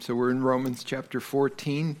So we're in Romans chapter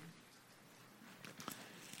 14.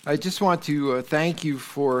 I just want to thank you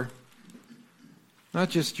for not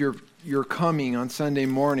just your coming on Sunday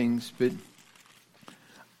mornings, but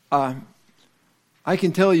I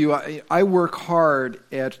can tell you I work hard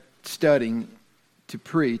at studying to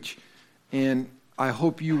preach, and I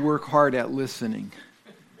hope you work hard at listening.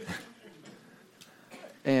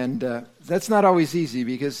 And that's not always easy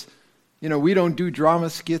because, we don't do drama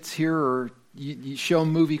skits here or you show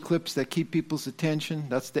movie clips that keep people's attention.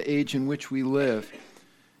 That's the age in which we live.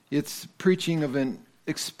 It's preaching of an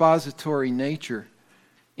expository nature,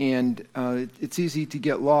 and it's easy to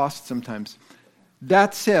get lost sometimes.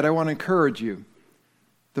 That said, I want to encourage you.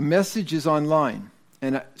 The message is online,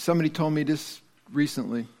 and somebody told me this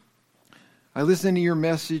recently. I listen to your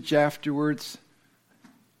message afterwards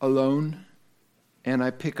alone, and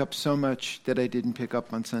I pick up so much that I didn't pick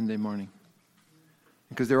up on Sunday morning.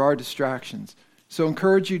 Because there are distractions. So I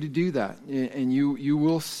encourage you to do that, and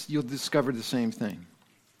you'll discover the same thing.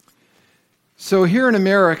 So here in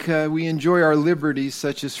America, we enjoy our liberties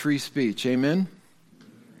such as free speech. Amen?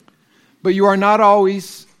 But you are not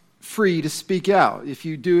always free to speak out. If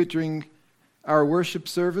you do it during our worship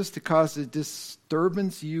service to cause a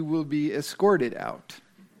disturbance, you will be escorted out.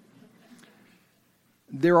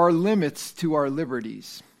 There are limits to our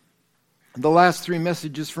liberties. The last three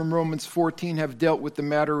messages from Romans 14 have dealt with the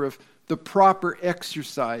matter of the proper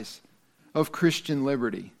exercise of Christian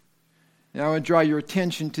liberty. Now I want to draw your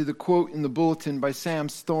attention to the quote in the bulletin by Sam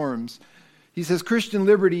Storms. He says, Christian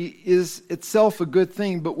liberty is itself a good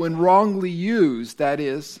thing, but when wrongly used, that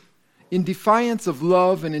is, in defiance of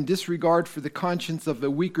love and in disregard for the conscience of a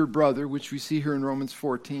weaker brother, which we see here in Romans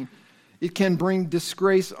 14, it can bring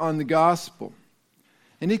disgrace on the gospel.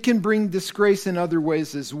 And it can bring disgrace in other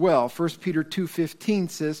ways as well. 1 Peter 2:15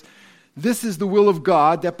 says, this is the will of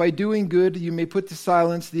God, that by doing good you may put to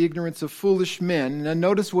silence the ignorance of foolish men. And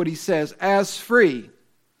notice what he says, as free.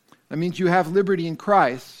 That means you have liberty in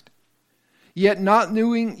Christ. Yet not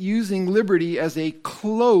using liberty as a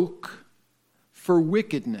cloak for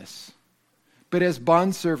wickedness, but as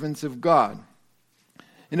bondservants of God.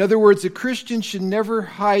 In other words, a Christian should never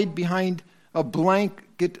hide behind a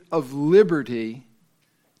blanket of liberty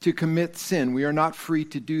to commit sin. We are not free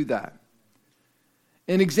to do that.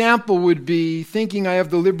 An example would be thinking I have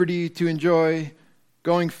the liberty to enjoy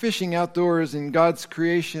going fishing outdoors in God's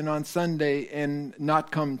creation on Sunday and not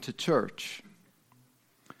come to church.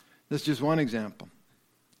 That's just one example.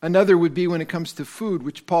 Another would be when it comes to food,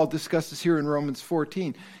 which Paul discusses here in Romans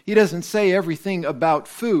 14. He doesn't say everything about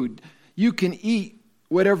food. You can eat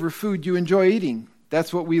whatever food you enjoy eating.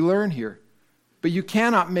 That's what we learn here. But you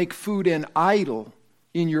cannot make food an idol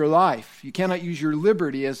in your life. You cannot use your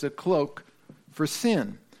liberty as a cloak for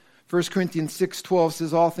sin. 1 Corinthians 6:12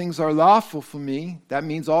 says, all things are lawful for me. That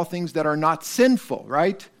means all things that are not sinful,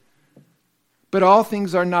 right? But all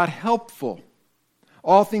things are not helpful.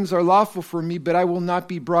 All things are lawful for me, but I will not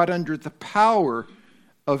be brought under the power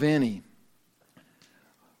of any.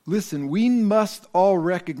 Listen, we must all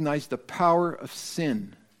recognize the power of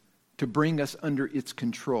sin to bring us under its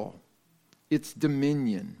control, its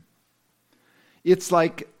dominion. It's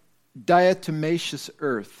like diatomaceous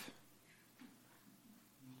earth.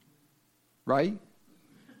 Right?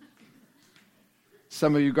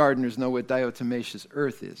 Some of you gardeners know what diatomaceous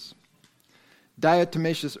earth is.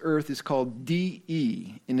 Diatomaceous earth is called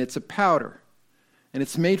DE, and it's a powder. And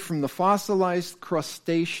it's made from the fossilized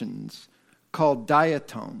crustaceans called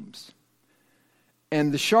diatoms.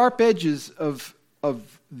 And the sharp edges of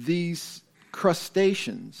these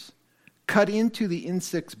crustaceans cut into the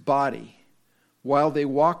insect's body while they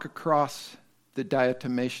walk across the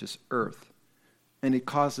diatomaceous earth, and it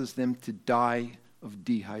causes them to die of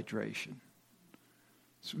dehydration.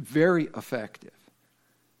 It's very effective.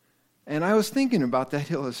 And I was thinking about that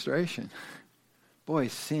illustration. Boy,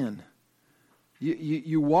 sin.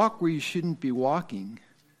 You walk where you shouldn't be walking,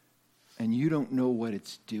 and you don't know what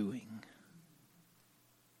it's doing.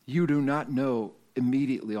 You do not know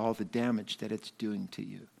immediately all the damage that it's doing to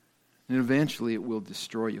you. And eventually it will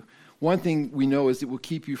destroy you. One thing we know is it will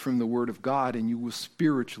keep you from the Word of God, and you will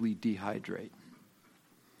spiritually dehydrate.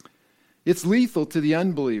 It's lethal to the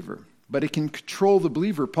unbeliever, but it can control the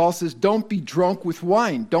believer. Paul says, don't be drunk with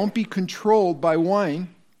wine. Don't be controlled by wine,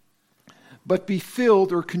 but be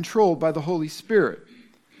filled or controlled by the Holy Spirit.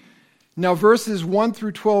 Now, verses 1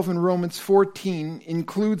 through 12 in Romans 14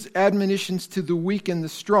 includes admonitions to the weak and the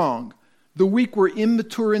strong. The weak were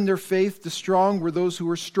immature in their faith. The strong were those who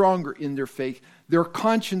were stronger in their faith. Their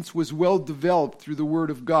conscience was well developed through the Word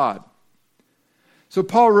of God. So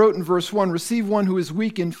Paul wrote in verse 1, receive one who is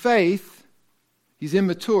weak in faith, he's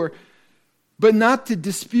immature, but not to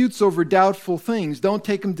disputes over doubtful things. Don't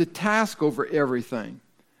take them to task over everything.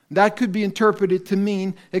 That could be interpreted to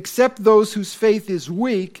mean accept those whose faith is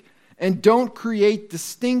weak and don't create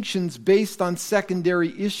distinctions based on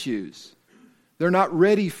secondary issues. They're not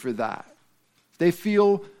ready for that. They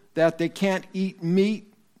feel that they can't eat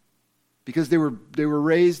meat because they were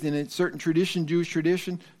raised in a certain tradition, Jewish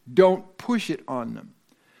tradition. Don't push it on them.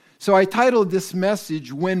 So I titled this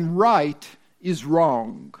message, When Right is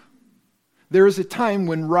Wrong. There is a time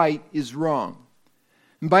when right is wrong.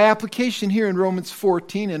 And by application here in Romans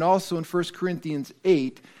 14 and also in 1 Corinthians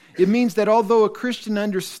 8, it means that although a Christian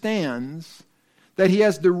understands that he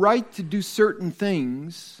has the right to do certain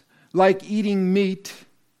things, like eating meat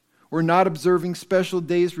or not observing special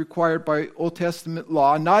days required by Old Testament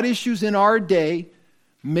law, not issues in our day,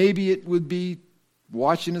 maybe it would be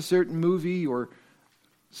watching a certain movie or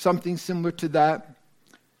something similar to that,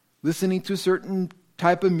 listening to a certain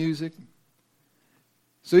type of music.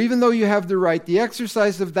 So even though you have the right, the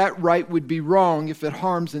exercise of that right would be wrong if it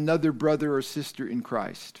harms another brother or sister in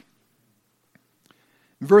Christ.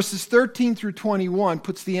 Verses 13 through 21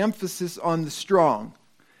 puts the emphasis on the strong.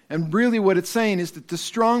 And really what it's saying is that the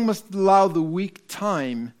strong must allow the weak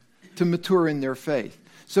time to mature in their faith.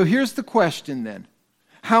 So here's the question then.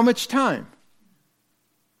 How much time?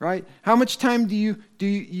 Right? How much time do you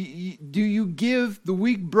give the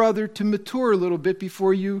weak brother to mature a little bit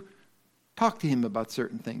before you talk to him about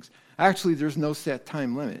certain things? Actually, there's no set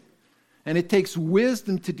time limit. And it takes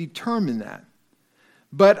wisdom to determine that.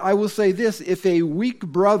 But I will say this, if a weak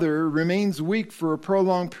brother remains weak for a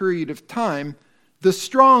prolonged period of time, the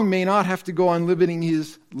strong may not have to go on limiting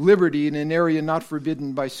his liberty in an area not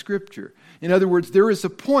forbidden by Scripture. In other words, there is a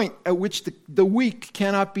point at which the weak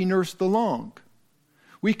cannot be nursed along.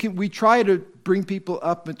 We try to bring people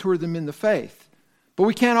up, mature them in the faith, but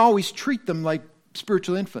we can't always treat them like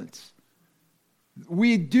spiritual infants.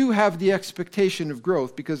 We do have the expectation of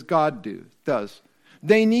growth because God does.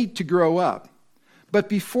 They need to grow up. But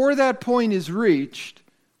before that point is reached,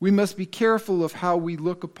 we must be careful of how we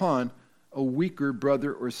look upon a weaker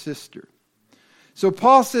brother or sister. So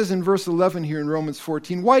Paul says in verse 11 here in Romans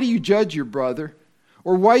 14, why do you judge your brother?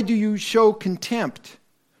 Or why do you show contempt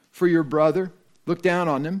for your brother? Look down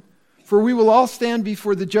on him. For we will all stand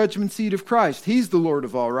before the judgment seat of Christ. He's the Lord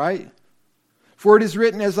of all, right? For it is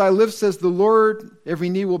written, as I live, says the Lord, every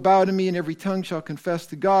knee will bow to me and every tongue shall confess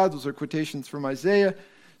to God. Those are quotations from Isaiah.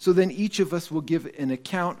 So then each of us will give an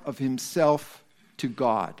account of himself to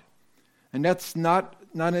God. And that's not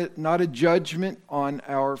a judgment on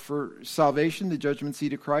our for salvation, the judgment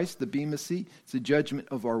seat of Christ, the Bema seat. It's a judgment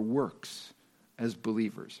of our works as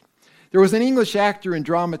believers. There was an English actor and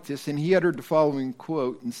dramatist, and he uttered the following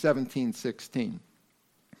quote in 1716.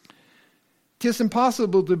 "'Tis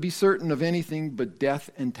impossible to be certain of anything but death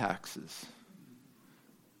and taxes."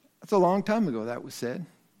 That's a long time ago that was said.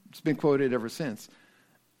 It's been quoted ever since.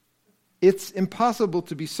 It's impossible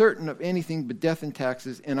to be certain of anything but death and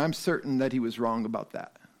taxes, and I'm certain that he was wrong about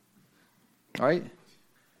that. All right?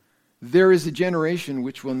 There is a generation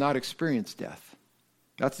which will not experience death.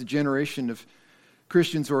 That's the generation of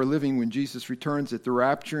Christians who are living when Jesus returns at the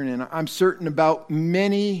rapture, and I'm certain about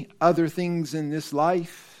many other things in this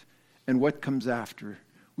life and what comes after.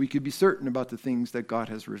 We could be certain about the things that God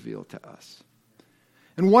has revealed to us.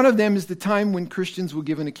 And one of them is the time when Christians will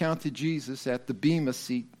give an account to Jesus at the Bema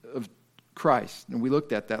seat of Christ. And we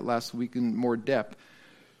looked at that last week in more depth.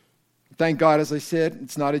 Thank God, as I said,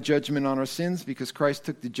 it's not a judgment on our sins because Christ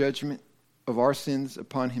took the judgment of our sins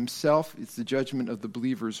upon himself. It's the judgment of the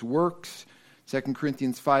believer's works. 2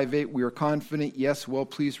 Corinthians 5:8, we are confident, yes, well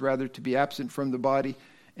pleased rather to be absent from the body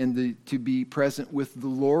and to be present with the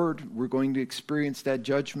Lord. We're going to experience that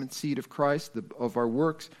judgment seat of Christ, of our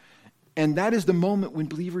works. And that is the moment when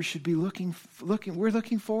believers should be looking. We're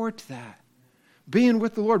looking forward to that. Being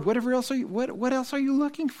with the Lord. What else are you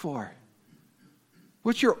looking for?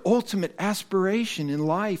 What's your ultimate aspiration in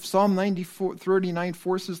life? Psalm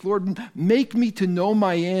 39:4 says, Lord, make me to know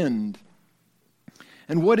my end.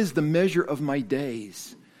 And what is the measure of my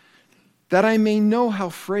days? That I may know how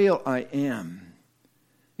frail I am.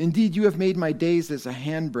 Indeed, you have made my days as a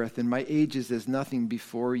handbreadth and my ages as nothing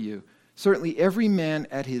before you. Certainly every man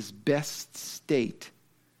at his best state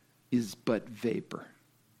is but vapor.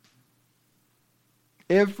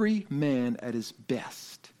 Every man at his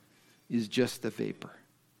best is just a vapor.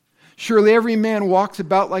 Surely every man walks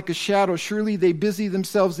about like a shadow. Surely they busy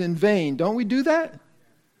themselves in vain. Don't we do that?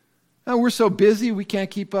 No, we're so busy we can't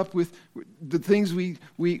keep up with the things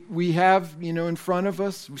we have, in front of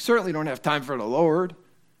us. We certainly don't have time for the Lord,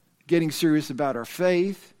 getting serious about our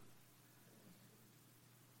faith.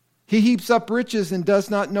 He heaps up riches and does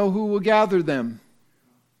not know who will gather them.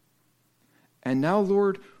 And now,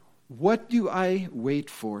 Lord, what do I wait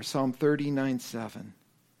for? Psalm 39:7.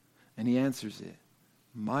 And he answers it.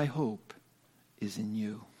 My hope is in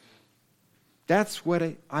you. That's what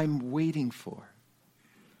I'm waiting for.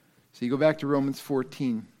 So you go back to Romans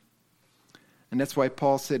 14. And that's why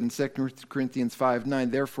Paul said in 2 Corinthians 5:9,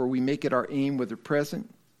 therefore we make it our aim, whether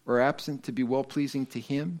present or absent, to be well-pleasing to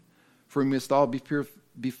him. For we must all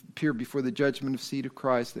appear before the judgment of seat of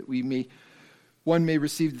Christ, that one may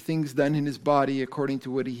receive the things done in his body according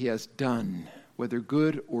to what he has done, whether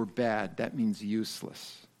good or bad. That means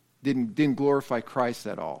useless. Didn't glorify Christ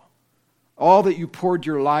at all. All that you poured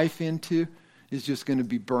your life into is just going to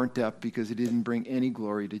be burnt up because it didn't bring any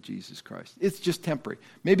glory to Jesus Christ. It's just temporary.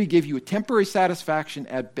 Maybe gave you a temporary satisfaction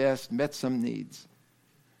at best, met some needs.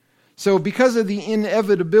 So because of the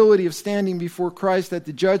inevitability of standing before Christ at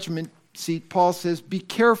the judgment seat, Paul says, be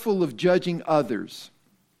careful of judging others.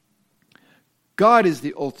 God is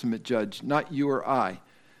the ultimate judge, not you or I.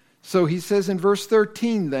 So he says in verse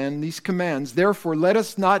 13 then, these commands, therefore let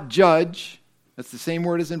us not judge. That's the same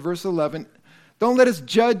word as in verse 11. Don't let us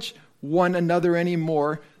judge one another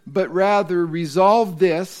anymore, but rather resolve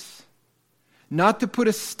this, not to put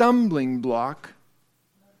a stumbling block,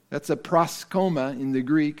 that's a proskoma in the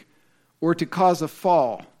Greek, or to cause a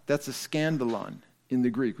fall, that's a scandalon in the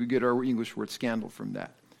Greek. We get our English word scandal from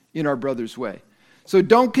that, in our brother's way. So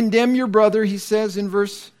don't condemn your brother, he says in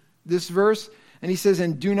this verse, and he says,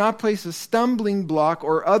 and do not place a stumbling block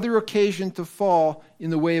or other occasion to fall in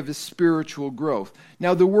the way of his spiritual growth.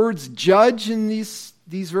 Now the words judge in these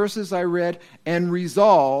verses I read and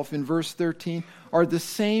resolve in verse 13 are the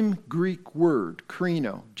same Greek word,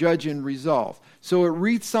 krino, judge and resolve. So it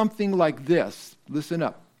reads something like this. Listen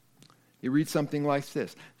up. It reads something like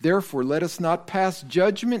this. Therefore, let us not pass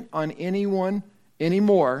judgment on anyone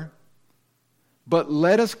anymore, but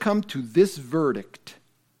let us come to this verdict.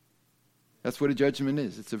 That's what a judgment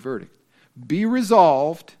is. It's a verdict. Be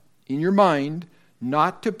resolved in your mind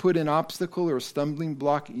not to put an obstacle or a stumbling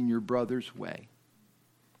block in your brother's way.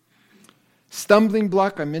 Stumbling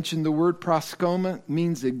block, I mentioned the word proskoma,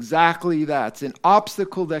 means exactly that. It's an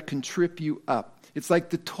obstacle that can trip you up. It's like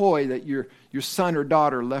the toy that your son or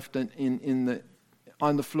daughter left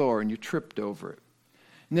on the floor and you tripped over it.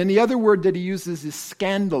 And then the other word that he uses is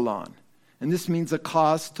scandalon. And this means a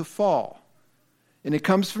cause to fall. And it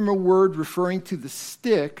comes from a word referring to the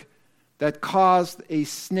stick that caused a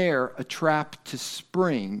snare, a trap to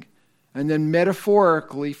spring. And then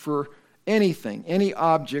metaphorically for anything, any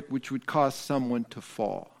object which would cause someone to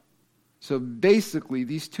fall. So basically,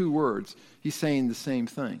 these two words, he's saying the same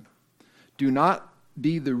thing. Do not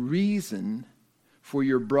be the reason for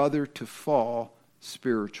your brother to fall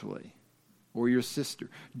spiritually, or your sister.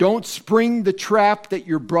 Don't spring the trap that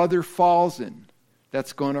your brother falls in.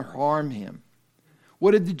 That's going to harm him.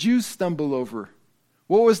 What did the Jews stumble over?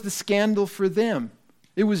 What was the scandal for them?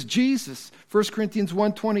 It was Jesus. 1 Corinthians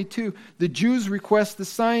 1:22. The Jews request the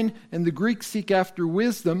sign and the Greeks seek after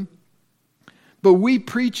wisdom, but we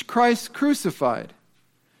preach Christ crucified.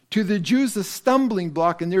 To the Jews, a stumbling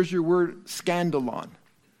block, and there's your word, scandalon,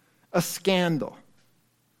 a scandal.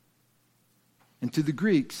 And to the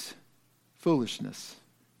Greeks, foolishness.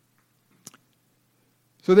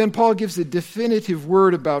 So then Paul gives a definitive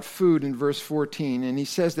word about food in verse 14, and he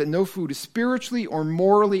says that no food is spiritually or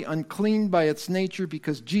morally unclean by its nature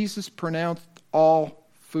because Jesus pronounced all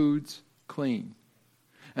foods clean.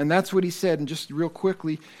 And that's what he said, and just real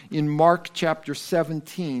quickly, in Mark chapter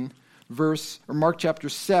 17, Mark chapter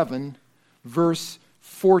 7, verse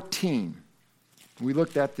 14. We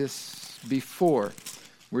looked at this before,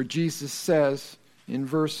 where Jesus says in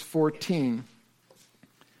verse 14,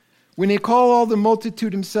 when he called all the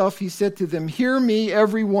multitude himself, he said to them, hear me,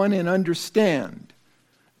 everyone, and understand.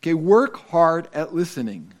 Okay, work hard at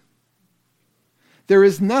listening. There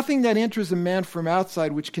is nothing that enters a man from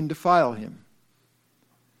outside which can defile him.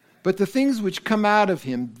 But the things which come out of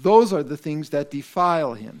him, those are the things that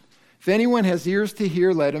defile him. If anyone has ears to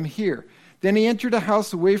hear, let him hear. Then he entered a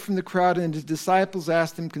house away from the crowd, and his disciples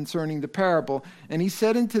asked him concerning the parable. And he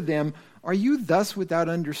said unto them, are you thus without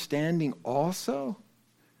understanding also?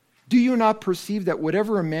 Do you not perceive that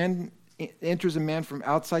whatever a man enters a man from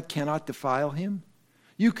outside cannot defile him?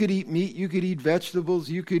 You could eat meat, you could eat vegetables,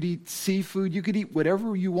 you could eat seafood, you could eat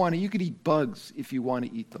whatever you want. You could eat bugs if you want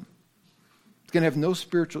to eat them. It's going to have no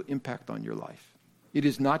spiritual impact on your life. It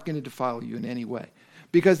is not going to defile you in any way,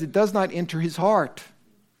 because it does not enter his heart,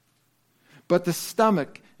 but the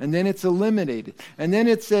stomach, and then it's eliminated. And then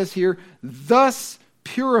it says here, thus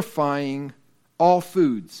purifying all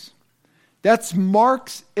foods. That's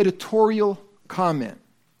Mark's editorial comment.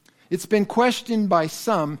 It's been questioned by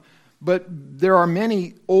some, but there are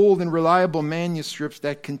many old and reliable manuscripts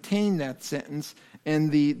that contain that sentence,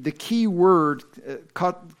 and the key word,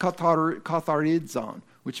 katharidzon,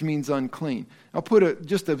 which means unclean. I'll put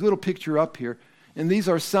just a little picture up here, and these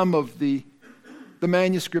are some of the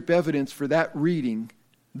manuscript evidence for that reading.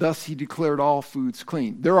 Thus he declared all foods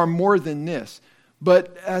clean. There are more than this.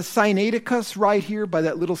 But Sinaiticus right here, by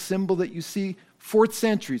that little symbol that you see, 4th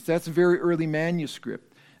century, so that's a very early manuscript.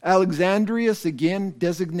 Alexandrius, again,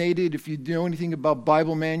 designated, if you know anything about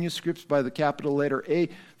Bible manuscripts, by the capital letter A,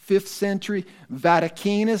 5th century.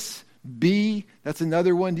 Vaticanus, B, that's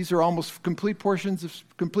another one. These are almost complete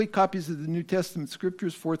copies of the New Testament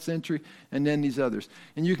scriptures, 4th century, and then these others.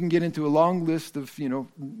 And you can get into a long list of,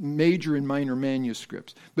 major and minor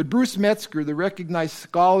manuscripts. But Bruce Metzger, the recognized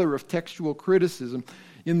scholar of textual criticism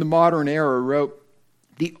in the modern era, wrote,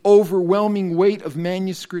 "The overwhelming weight of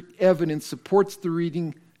manuscript evidence supports the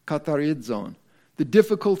reading katharidzon. The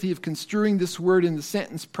difficulty of construing this word in the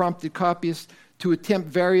sentence prompted copyists to attempt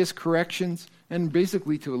various corrections and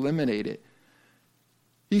basically to eliminate it."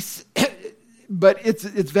 But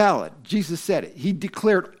it's valid. Jesus said it. He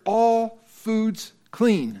declared all foods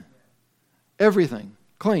clean. Everything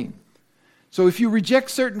clean. So if you reject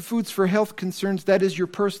certain foods for health concerns, that is your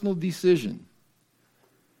personal decision.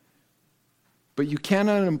 But you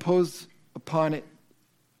cannot impose upon it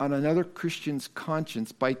on another Christian's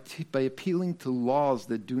conscience by appealing to laws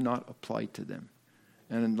that do not apply to them.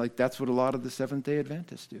 And that's what a lot of the Seventh-day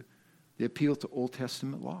Adventists do. They appeal to Old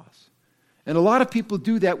Testament laws. And a lot of people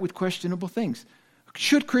do that with questionable things.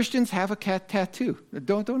 Should Christians have a cat tattoo?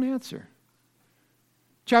 Don't answer.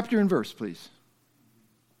 Chapter and verse, please.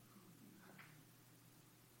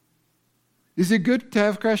 Is it good to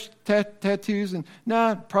have tattoos? And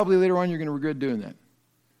probably later on you're going to regret doing that.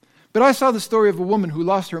 But I saw the story of a woman who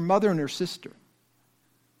lost her mother and her sister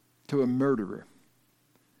to a murderer.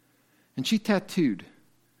 And she tattooed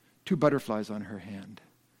 2 butterflies on her hand.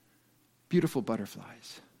 Beautiful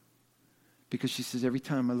butterflies. Because she says, every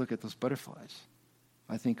time I look at those butterflies,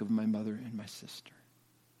 I think of my mother and my sister.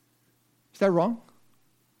 Is that wrong?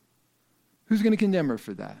 Who's going to condemn her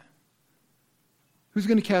for that? Who's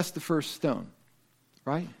going to cast the first stone?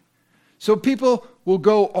 Right? So people will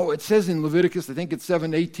go, it says in Leviticus, I think it's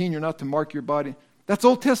 7:18, you're not to mark your body. That's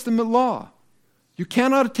Old Testament law. You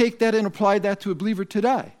cannot take that and apply that to a believer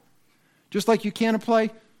today. Just like you can't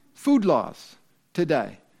apply food laws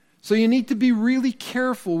today. So you need to be really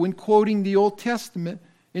careful when quoting the Old Testament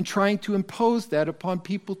and trying to impose that upon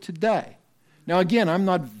people today. Now again, I'm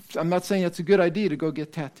not saying it's a good idea to go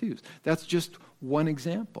get tattoos. That's just one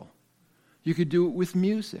example. You could do it with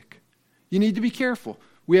music. You need to be careful.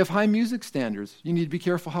 We have high music standards. You need to be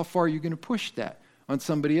careful how far you're going to push that on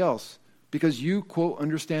somebody else because you, quote,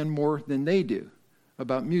 understand more than they do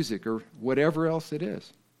about music or whatever else it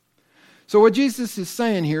is. So what Jesus is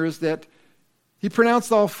saying here is that he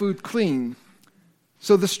pronounced all food clean.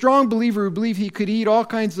 So the strong believer who believed he could eat all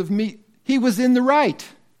kinds of meat, he was in the right.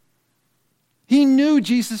 He knew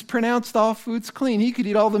Jesus pronounced all foods clean. He could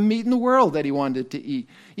eat all the meat in the world that he wanted to eat.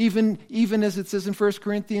 Even as it says in 1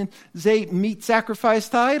 Corinthians 8, meat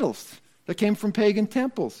sacrificed to idols that came from pagan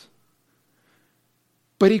temples.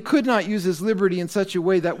 But he could not use his liberty in such a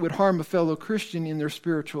way that would harm a fellow Christian in their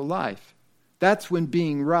spiritual life. That's when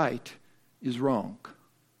being right is wrong,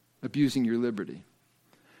 abusing your liberty.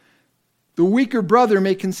 The weaker brother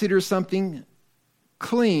may consider something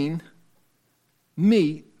clean,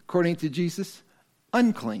 meat, according to Jesus,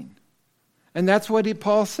 unclean. And that's what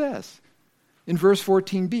Paul says in verse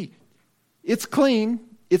 14b. It's clean.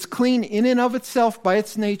 It's clean in and of itself by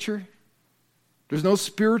its nature. There's no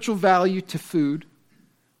spiritual value to food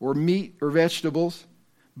or meat or vegetables.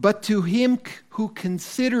 But to him who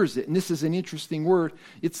considers it, and this is an interesting word,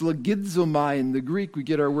 it's logizomai in the Greek. We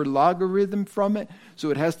get our word logarithm from it.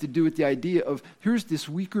 So it has to do with the idea of, here's this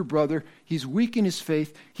weaker brother. He's weak in his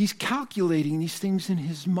faith. He's calculating these things in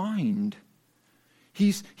his mind.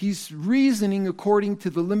 He's reasoning according to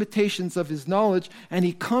the limitations of his knowledge, and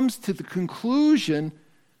he comes to the conclusion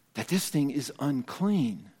that this thing is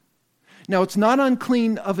unclean. Now, it's not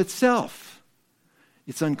unclean of itself.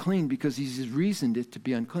 It's unclean because he's reasoned it to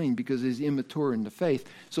be unclean because he's immature in the faith.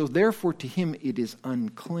 So therefore, to him, it is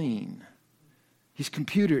unclean. He's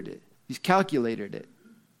computed it. He's calculated it.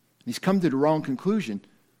 He's come to the wrong conclusion,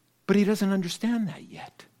 but he doesn't understand that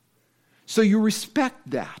yet. So you respect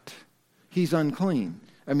that. He's unclean.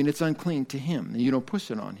 I mean, it's unclean to him, and you don't push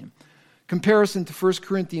it on him. Comparison to 1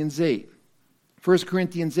 Corinthians 8. 1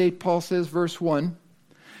 Corinthians 8, Paul says, verse 1,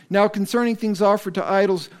 now concerning things offered to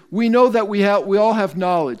idols, we know that we all have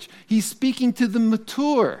knowledge. He's speaking to the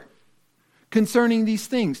mature concerning these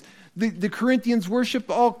things. The Corinthians worshiped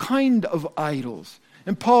all kind of idols.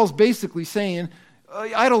 And Paul's basically saying,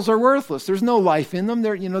 idols are worthless. There's no life in them.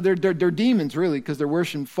 They're demons, really, because they're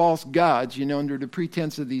worshiping false gods, under the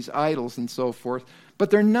pretense of these idols and so forth. But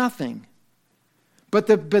they're nothing. But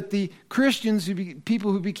the Christians,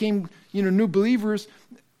 people who became new believers,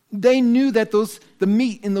 they knew that the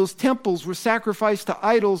meat in those temples were sacrificed to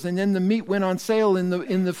idols, and then the meat went on sale in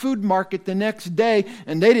the food market the next day,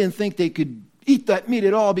 and they didn't think they could eat that meat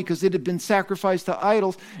at all because it had been sacrificed to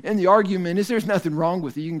idols. And the argument is, there's nothing wrong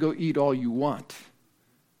with it. You can go eat all you want.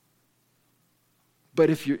 But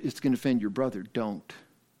if it's going to offend your brother, don't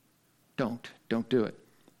do it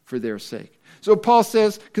for their sake. So Paul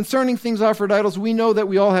says, concerning things offered idols, we know that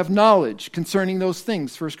we all have knowledge concerning those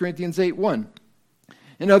things. 1 Corinthians 8:1.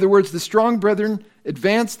 In other words, the strong brethren,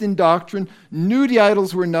 advanced in doctrine, knew the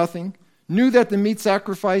idols were nothing, knew that the meat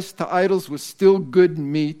sacrificed to idols was still good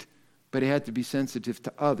meat, but it had to be sensitive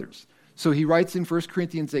to others. So he writes in 1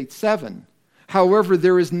 Corinthians 8:7, however,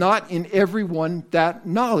 there is not in everyone that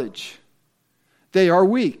knowledge. They are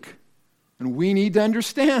weak, and we need to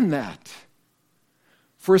understand that.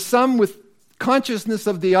 For some with consciousness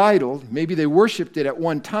of the idol, maybe they worshipped it at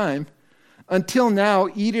one time, until now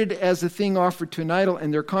eat it as a thing offered to an idol,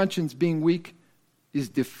 and their conscience being weak is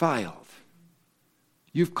defiled.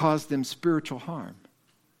 You've caused them spiritual harm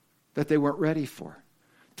that they weren't ready for.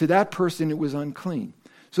 To that person it was unclean.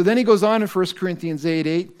 So then he goes on in 1 Corinthians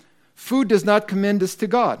 8:8, food does not commend us to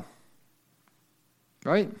God.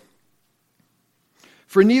 Right?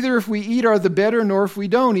 For neither if we eat are the better, nor if we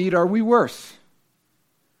don't eat are we worse.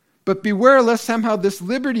 But beware lest somehow this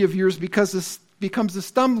liberty of yours becomes a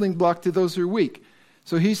stumbling block to those who are weak.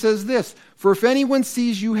 So he says this, for if anyone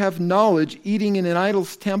sees you have knowledge eating in an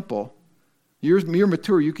idol's temple, you're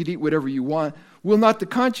mature, you could eat whatever you want, will not the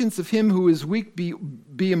conscience of him who is weak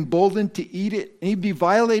be emboldened to eat it? And he'd be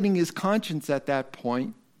violating his conscience at that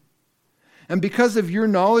point. And because of your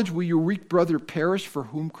knowledge, will your weak brother perish for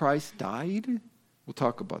whom Christ died? We'll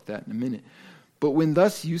talk about that in a minute. But when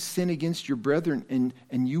thus you sin against your brethren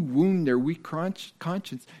and you wound their weak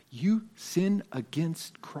conscience, you sin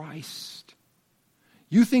against Christ.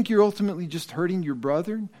 You think you're ultimately just hurting your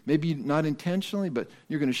brother, maybe not intentionally, but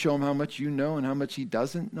you're going to show him how much you know and how much he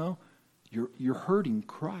doesn't know. You're hurting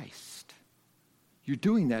Christ. You're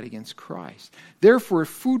doing that against Christ. Therefore, if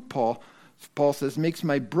food, Paul says, makes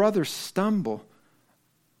my brother stumble,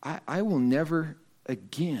 I will never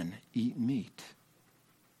again eat meat,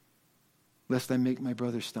 lest I make my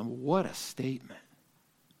brother stumble. What a statement.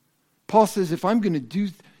 Paul says, if I'm going to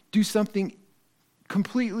do something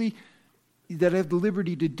completely that I have the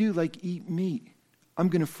liberty to do, like eat meat, I'm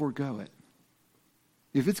going to forego it.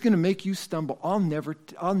 If it's going to make you stumble, I'll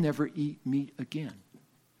never eat meat again,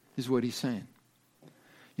 is what he's saying.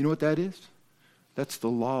 You know what that is? That's the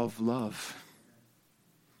law of love.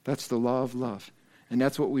 That's the law of love. And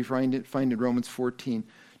that's what we find in Romans 14.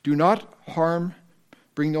 Do not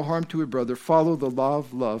bring no harm to a brother. Follow the law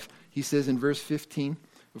of love. He says in verse 15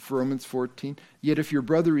 of Romans 14, yet if your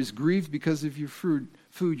brother is grieved because of your food,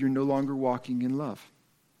 you're no longer walking in love.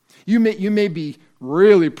 You may be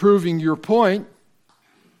really proving your point,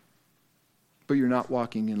 but you're not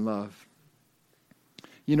walking in love.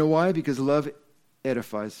 You know why? Because love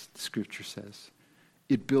edifies, the scripture says.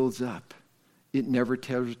 It builds up. It never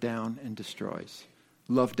tears down and destroys.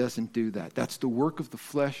 Love doesn't do that. That's the work of the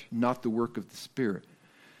flesh, not the work of the Spirit.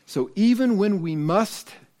 So even when we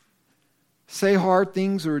must say hard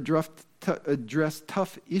things or address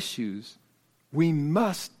tough issues, we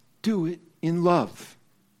must do it in love.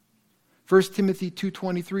 1 Timothy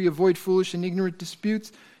 2:23, avoid foolish and ignorant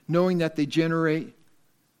disputes, knowing that they generate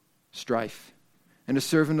strife. And a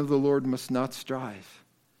servant of the Lord must not strive,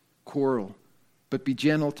 quarrel, but be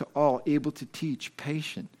gentle to all, able to teach,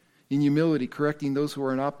 patient, in humility, correcting those who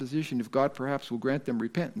are in opposition, if God perhaps will grant them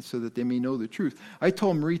repentance so that they may know the truth. I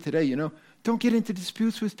told Marie today, don't get into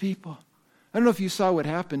disputes with people. I don't know if you saw what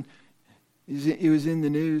happened. It was in the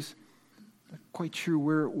news. Not quite sure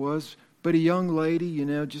where it was. But a young lady,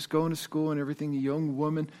 just going to school and everything, a young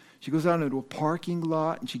woman, she goes out into a parking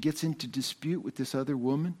lot and she gets into dispute with this other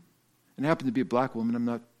woman. And it happened to be a black woman. I'm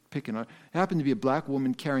not picking on her. It happened to be a black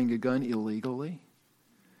woman carrying a gun illegally.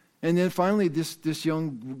 And then finally this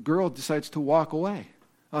young girl decides to walk away.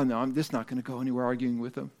 Oh no, I'm just not going to go anywhere arguing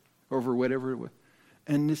with them over whatever it was.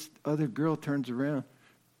 And this other girl turns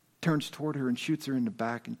toward her and shoots her in the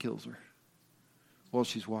back and kills her while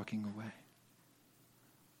she's walking away.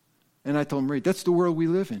 And I told Marie, that's the world we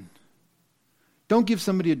live in. Don't give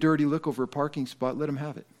somebody a dirty look over a parking spot. Let them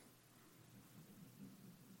have it.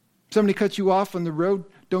 Somebody cuts you off on the road,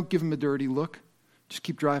 don't give them a dirty look. Just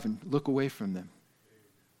keep driving. Look away from them.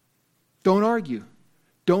 Don't argue.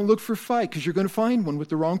 Don't look for fight, because you're going to find one with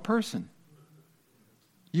the wrong person.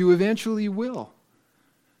 You eventually will.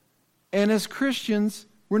 And as Christians,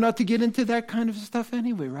 we're not to get into that kind of stuff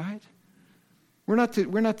anyway, right? We're not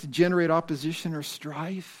to generate opposition or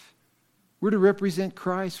strife. We're to represent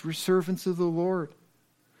Christ. We're servants of the Lord.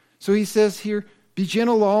 So he says here, be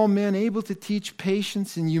gentle to all men, able to teach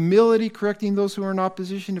patience and humility, correcting those who are in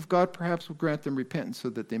opposition, if God perhaps will grant them repentance so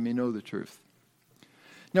that they may know the truth.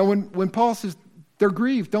 Now, when Paul says they're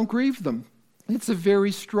grieved, don't grieve them. It's a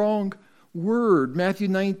very strong word. Matthew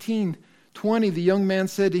 19:20, the young man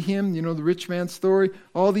said to him, the rich man's story,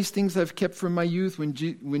 all these things I've kept from my youth. When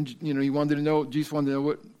he wanted to know, Jesus wanted to know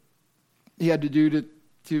what he had to do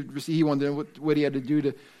to receive. He wanted to know what he had to do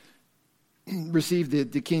to receive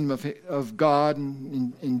the kingdom of God.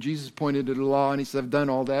 And Jesus pointed to the law, and he said, I've done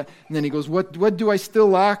all that. And then he goes, what do I still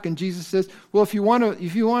lack? And Jesus says, well, if you want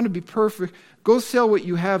to be perfect, go sell what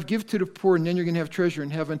you have, give to the poor, and then you're going to have treasure in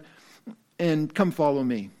heaven, and come follow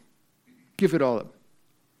me. Give it all up.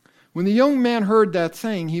 When the young man heard that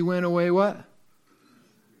saying, he went away what?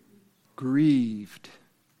 Grieved.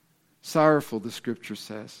 Sorrowful, the scripture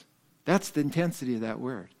says. That's the intensity of that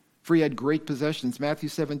word. For he had great possessions. Matthew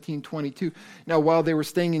 17:22. Now while they were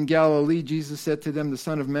staying in Galilee, Jesus said to them, the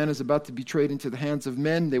Son of Man is about to be betrayed into the hands of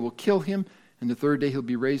men. They will kill him, and the third day he'll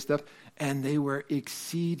be raised up. And they were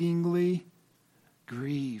exceedingly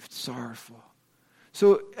grieved, sorrowful.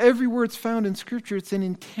 So every word's found in Scripture, it's an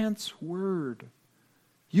intense word.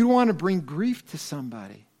 You don't want to bring grief to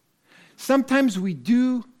somebody. Sometimes we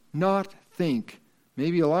do not think,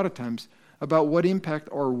 maybe a lot of times, about what impact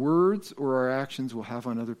our words or our actions will have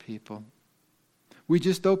on other people. We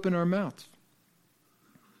just open our mouths.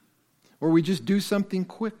 Or we just do something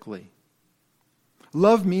quickly.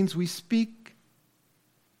 Love means we speak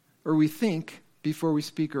or we think before we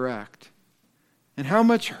speak or act. And how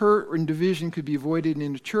much hurt and division could be avoided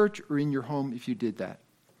in a church or in your home if you did that?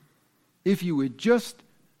 If you would just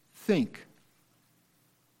think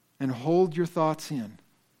and hold your thoughts in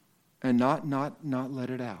and not let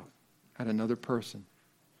it out at another person.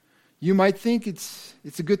 You might think it's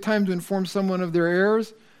a good time to inform someone of their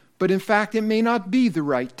errors, but in fact it may not be the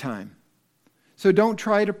right time. So don't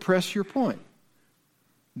try to press your point.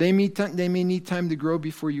 They may need time to grow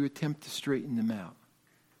before you attempt to straighten them out.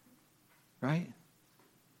 Right?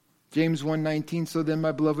 James 1:19, so then,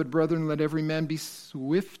 my beloved brethren, let every man be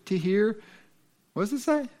swift to hear. What does it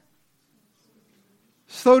say?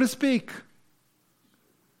 Slow to speak.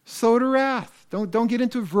 Slow to wrath. Don't get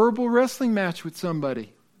into a verbal wrestling match with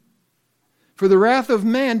somebody. For the wrath of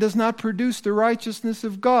man does not produce the righteousness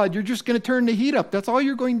of God. You're just going to turn the heat up. That's all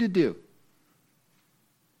you're going to do.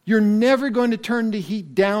 You're never going to turn the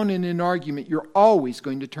heat down in an argument. You're always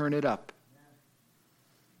going to turn it up.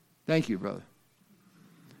 Thank you, brother.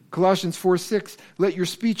 Colossians 4:6, let your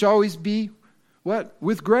speech always be, what?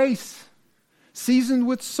 With grace, seasoned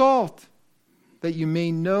with salt, that you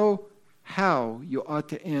may know how you ought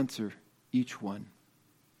to answer each one.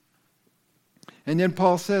 And then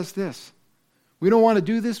Paul says this, we don't want to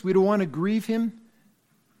do this, we don't want to grieve him,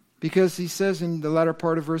 because he says in the latter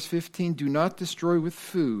part of verse 15, do not destroy with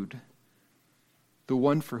food the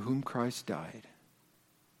one for whom Christ died.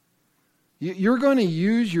 You're going to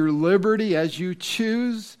use your liberty as you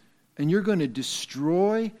choose, and you're going to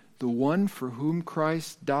destroy the one for whom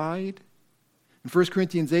Christ died. In 1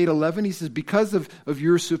 Corinthians 8:11, he says, because of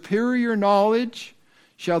your superior knowledge,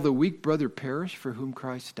 shall the weak brother perish for whom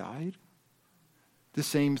Christ died? The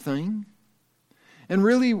same thing. And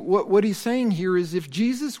really what he's saying here is if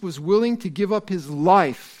Jesus was willing to give up his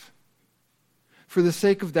life for the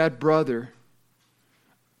sake of that brother,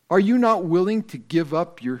 are you not willing to give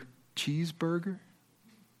up your cheeseburger?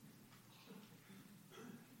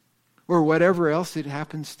 Or whatever else it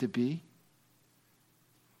happens to be?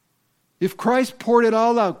 If Christ poured it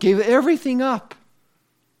all out, gave everything up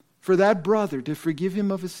for that brother to forgive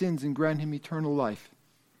him of his sins and grant him eternal life,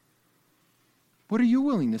 what are you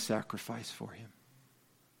willing to sacrifice for him?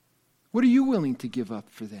 What are you willing to give up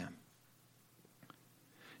for them?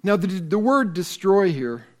 Now, the word destroy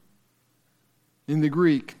here in the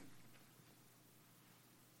Greek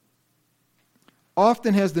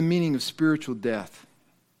often has the meaning of spiritual death.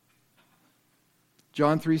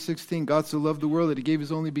 John 3:16, God so loved the world that he gave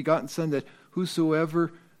his only begotten Son, that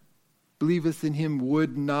whosoever believeth in him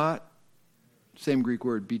would not, same Greek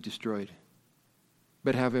word, be destroyed,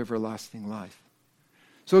 but have everlasting life.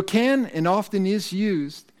 So it can and often is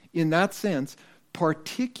used in that sense,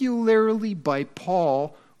 particularly by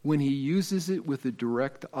Paul when he uses it with a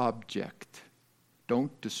direct object.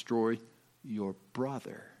 Don't destroy your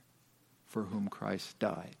brother for whom Christ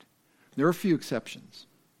died. There are a few exceptions.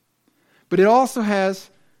 But it also has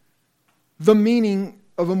the meaning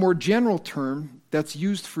of a more general term that's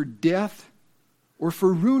used for death or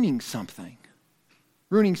for ruining something.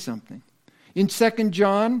 Ruining something. In 2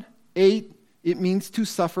 John 8, it means to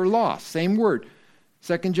suffer loss. Same word.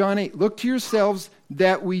 2 John 8. Look to yourselves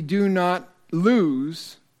that we do not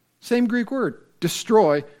lose, same Greek word,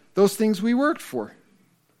 destroy those things we worked for,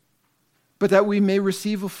 but that we may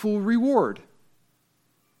receive a full reward.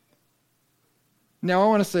 Now I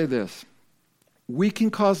want to say this. We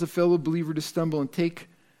can cause a fellow believer to stumble and take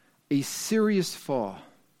a serious fall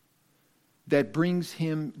that brings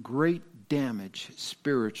him great damage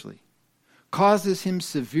spiritually, causes him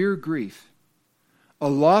severe grief, a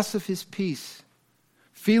loss of his peace,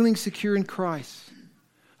 feeling secure in Christ,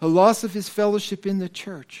 a loss of his fellowship in the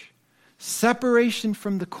church, separation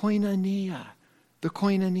from the koinonia,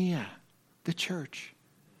 the church.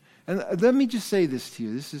 And let me just say this to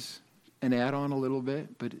you. This is an add-on a little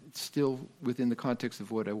bit, but it's still within the context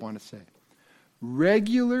of what I want to say.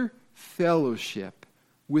 Regular fellowship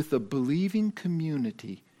with a believing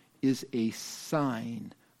community is a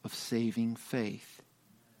sign of saving faith.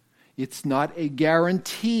 It's not a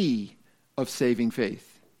guarantee of saving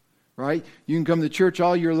faith, right? You can come to church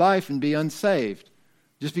all your life and be unsaved.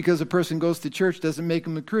 Just because a person goes to church doesn't make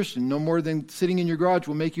them a Christian. No more than sitting in your garage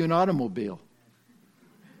will make you an automobile.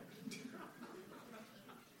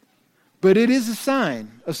 But it is a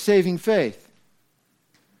sign of saving faith.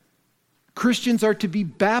 Christians are to be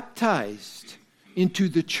baptized into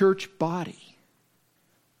the church body.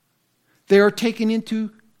 They are taken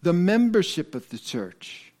into the membership of the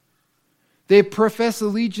church. They profess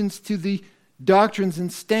allegiance to the doctrines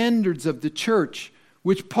and standards of the church,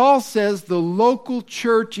 which Paul says the local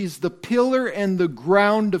church is the pillar and the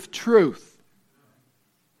ground of truth.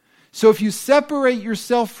 So if you separate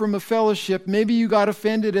yourself from a fellowship, maybe you got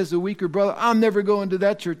offended as a weaker brother, I'm never going to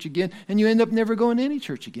that church again, and you end up never going to any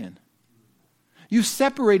church again. You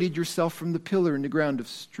separated yourself from the pillar and the ground of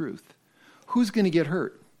truth. Who's going to get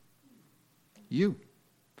hurt? You,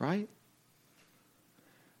 right?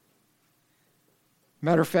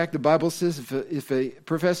 Matter of fact, the Bible says if a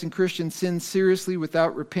professing Christian sins seriously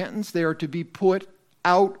without repentance, they are to be put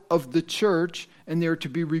out of the church and they are to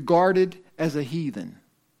be regarded as a heathen,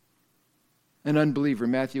 an unbeliever,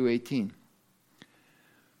 Matthew 18.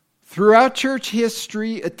 Throughout church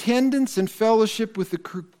history, attendance and fellowship with the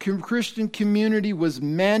Christian community was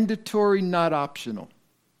mandatory, not optional.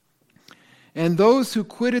 And those who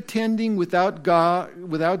quit attending without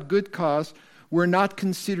good cause were not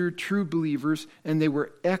considered true believers, and they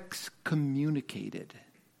were excommunicated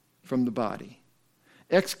from the body.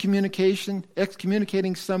 Excommunicating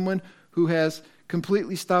someone who has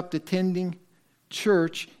completely stopped attending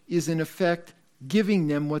church is in effect giving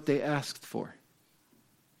them what they asked for.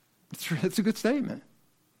 That's a good statement.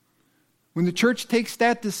 When the church takes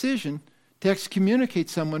that decision to excommunicate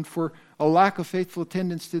someone for a lack of faithful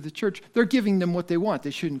attendance to the church, they're giving them what they want.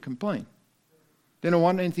 They shouldn't complain. They don't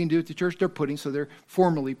want anything to do with the church. So they're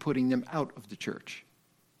formally putting them out of the church.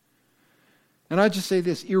 And I just say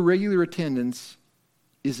this, irregular attendance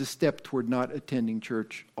is a step toward not attending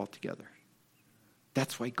church altogether.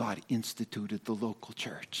 That's why God instituted the local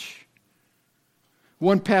church.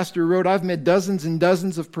 One pastor wrote, I've met dozens and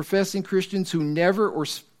dozens of professing Christians who never or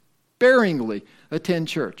sparingly attend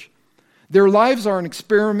church. Their lives are an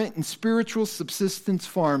experiment in spiritual subsistence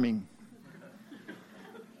farming.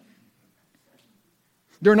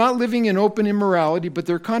 They're not living in open immorality, but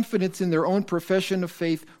their confidence in their own profession of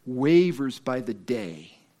faith wavers by the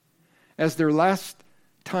day. As their last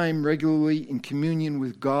time regularly in communion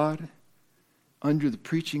with God, under the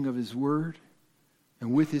preaching of His Word,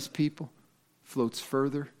 and with His people, floats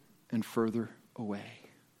further and further away.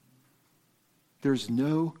 There's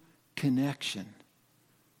no connection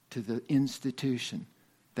to the institution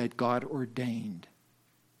that God ordained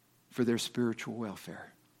for their spiritual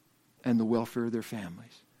welfare and the welfare of their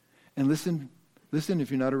families. And listen, if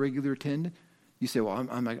you're not a regular attendant, you say, well,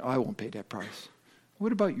 I won't pay that price.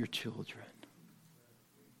 What about your children?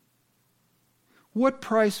 What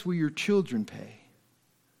price will your children pay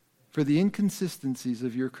for the inconsistencies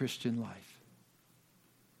of your Christian life?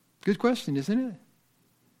 Good question, isn't it?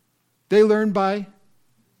 They learn by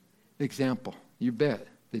example. You bet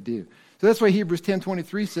they do. So that's why Hebrews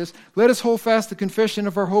 10:23 says, let us hold fast the confession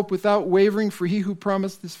of our hope without wavering, for he who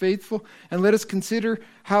promised is faithful. And let us consider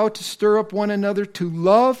how to stir up one another to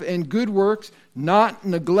love and good works, not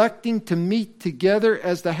neglecting to meet together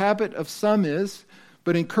as the habit of some is,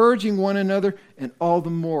 but encouraging one another, and all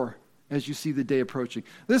the more as you see the day approaching.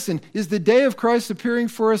 Listen, is the day of Christ appearing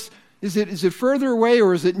for us, is it further away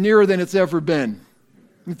or is it nearer than it's ever been?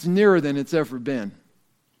 It's nearer than it's ever been,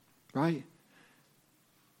 right?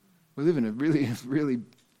 We live in a really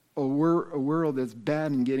a world that's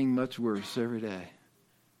bad and getting much worse every day.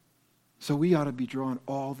 So we ought to be drawn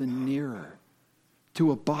all the nearer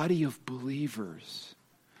to a body of believers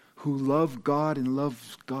who love God and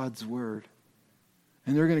love God's word.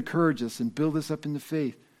 And they're going to encourage us and build us up in the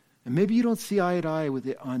faith. And maybe you don't see eye to eye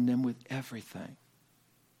on them with everything.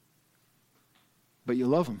 But you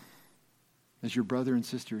love them as your brother and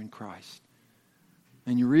sister in Christ.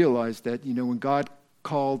 And you realize that, when God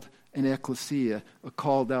called an ecclesia, a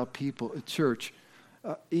called out people, a church,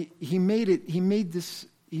 he made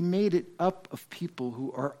it up of people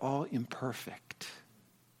who are all imperfect.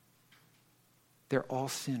 They're all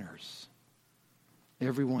sinners.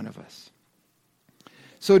 Every one of us.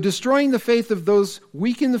 So destroying the faith of those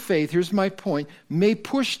weak in the faith, here's my point, may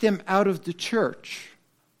push them out of the church.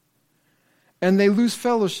 And they lose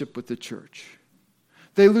fellowship with the church.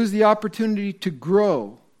 They lose the opportunity to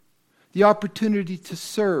grow, the opportunity to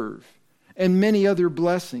serve, and many other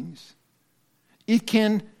blessings. It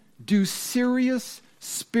can do serious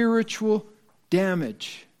spiritual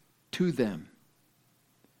damage to them.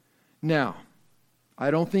 Now,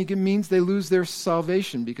 I don't think it means they lose their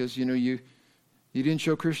salvation because, you didn't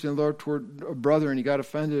show Christian love toward a brother and he got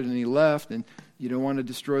offended and he left and you don't want to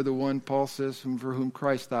destroy the one, Paul says, for whom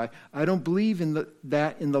Christ died. I don't believe in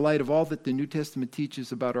that in the light of all that the New Testament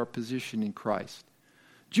teaches about our position in Christ.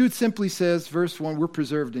 Jude simply says, verse 1, we're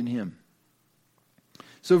preserved in him.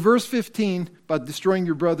 So verse 15, about destroying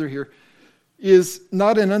your brother here, is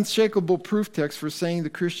not an unshakable proof text for saying the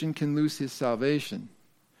Christian can lose his salvation.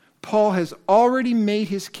 Paul has already made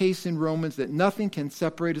his case in Romans that nothing can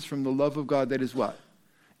separate us from the love of God that is what?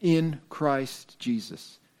 In Christ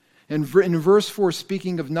Jesus. And in verse 4,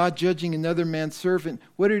 speaking of not judging another man's servant,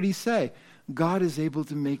 what did he say? God is able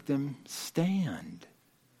to make them stand.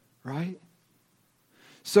 Right?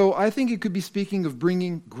 So I think it could be speaking of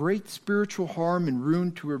bringing great spiritual harm and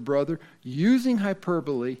ruin to a brother, using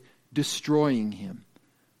hyperbole, destroying him,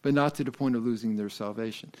 but not to the point of losing their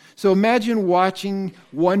salvation. So imagine watching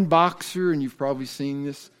one boxer, and you've probably seen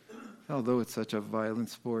this, although it's such a violent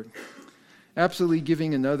sport, absolutely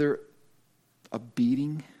giving another a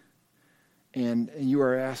beating. And you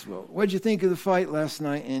are asked, well, what did you think of the fight last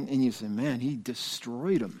night? And you say, man, he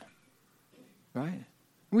destroyed him. Right?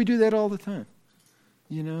 We do that all the time.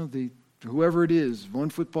 Whoever it is, one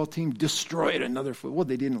football team destroyed another football. Well,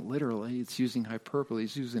 they didn't literally. It's using hyperbole.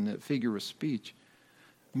 It's using a figure of speech.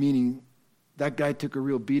 Meaning that guy took a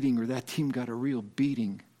real beating or that team got a real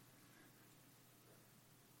beating.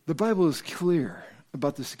 The Bible is clear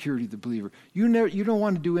about the security of the believer. You don't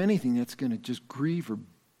want to do anything that's going to just grieve or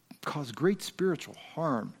cause great spiritual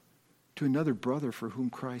harm to another brother for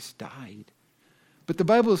whom Christ died. But the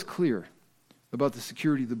Bible is clear about the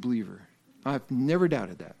security of the believer. I've never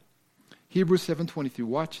doubted that. Hebrews 7:23,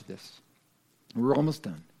 watch this. We're almost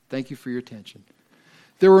done. Thank you for your attention.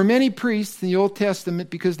 There were many priests in the Old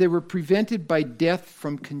Testament because they were prevented by death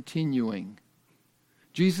from continuing.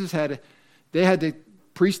 They had to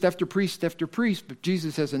priest after priest after priest, but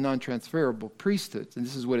Jesus has a non-transferable priesthood. And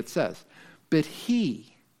this is what it says. But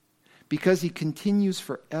he, because he continues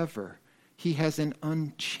forever, he has an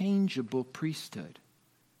unchangeable priesthood.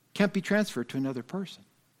 Can't be transferred to another person.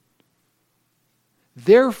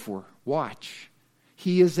 Therefore, watch,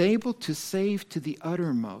 he is able to save to the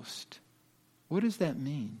uttermost. What does that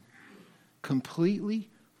mean? Completely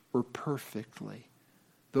or perfectly.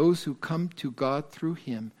 Those who come to God through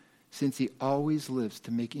him, since he always lives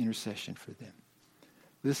to make intercession for them.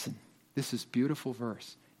 Listen, this is a beautiful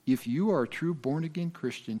verse. If you are a true born-again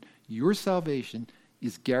Christian, your salvation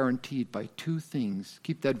is guaranteed by two things.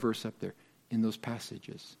 Keep that verse up there in those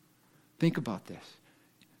passages. Think about this.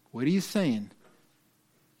 What he is saying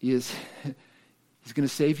is he's going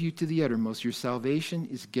to save you to the uttermost. Your salvation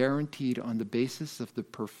is guaranteed on the basis of the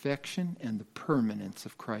perfection and the permanence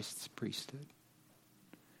of Christ's priesthood.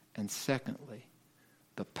 And secondly,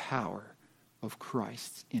 the power of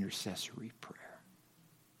Christ's intercessory prayer.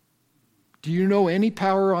 Do you know any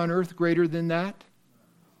power on earth greater than that?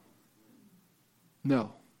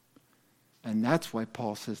 No. And that's why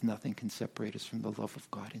Paul says nothing can separate us from the love of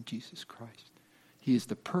God in Jesus Christ. He is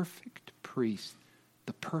the perfect priest,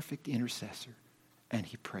 the perfect intercessor, and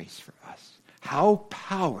he prays for us. How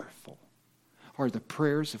powerful are the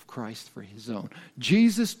prayers of Christ for his own.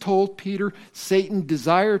 Jesus told Peter Satan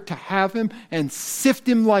desired to have him and sift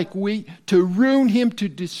him like wheat, to ruin him, to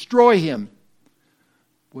destroy him.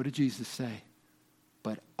 What did Jesus say?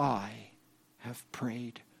 But I have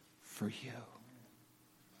prayed for you.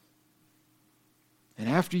 And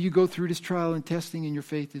after you go through this trial and testing in your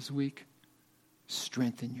faith this week,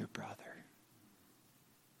 strengthen your brother.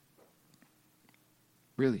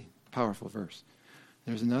 Really, Powerful verse.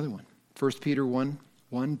 There's another one. 1 Peter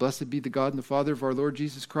 1:1. Blessed be the God and the Father of our Lord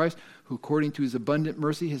Jesus Christ, who according to his abundant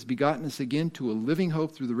mercy has begotten us again to a living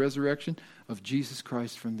hope through the resurrection of Jesus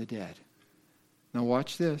Christ from the dead. Now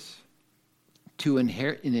watch this. To an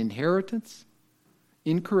inheritance,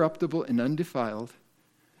 incorruptible and undefiled,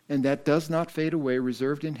 and that does not fade away,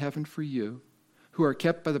 reserved in heaven for you, who are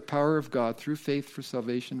kept by the power of God through faith for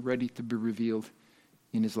salvation, ready to be revealed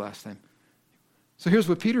in his last time. So here's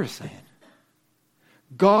what Peter is saying.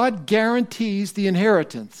 God guarantees the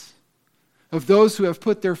inheritance of those who have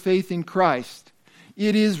put their faith in Christ.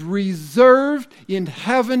 It is reserved in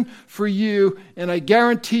heaven for you, and I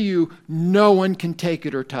guarantee you, no one can take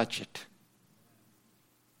it or touch it.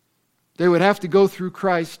 They would have to go through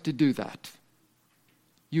Christ to do that.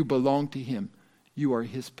 You belong to him. You are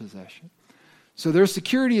his possession. So their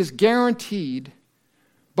security is guaranteed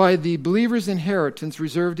by the believer's inheritance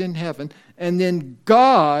reserved in heaven. And then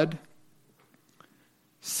God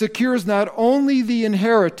secures not only the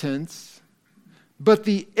inheritance, but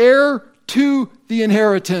the heir to the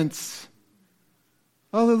inheritance.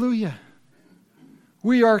 Hallelujah.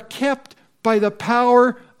 We are kept by the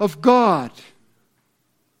power of God.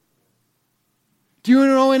 Do you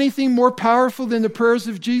know anything more powerful than the prayers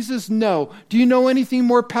of Jesus? No. Do you know anything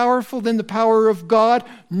more powerful than the power of God?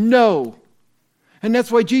 No. And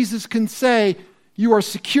that's why Jesus can say, you are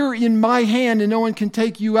secure in my hand and no one can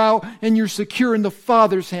take you out, and you're secure in the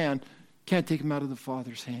Father's hand. Can't take him out of the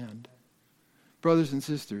Father's hand. Brothers and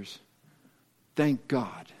sisters, thank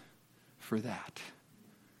God for that.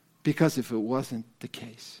 Because if it wasn't the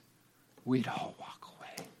case, we'd all walk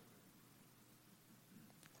away.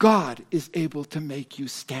 God is able to make you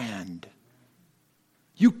stand.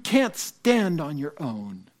 You can't stand on your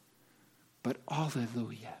own. But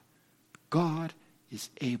hallelujah, God is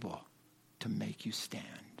able to make you stand.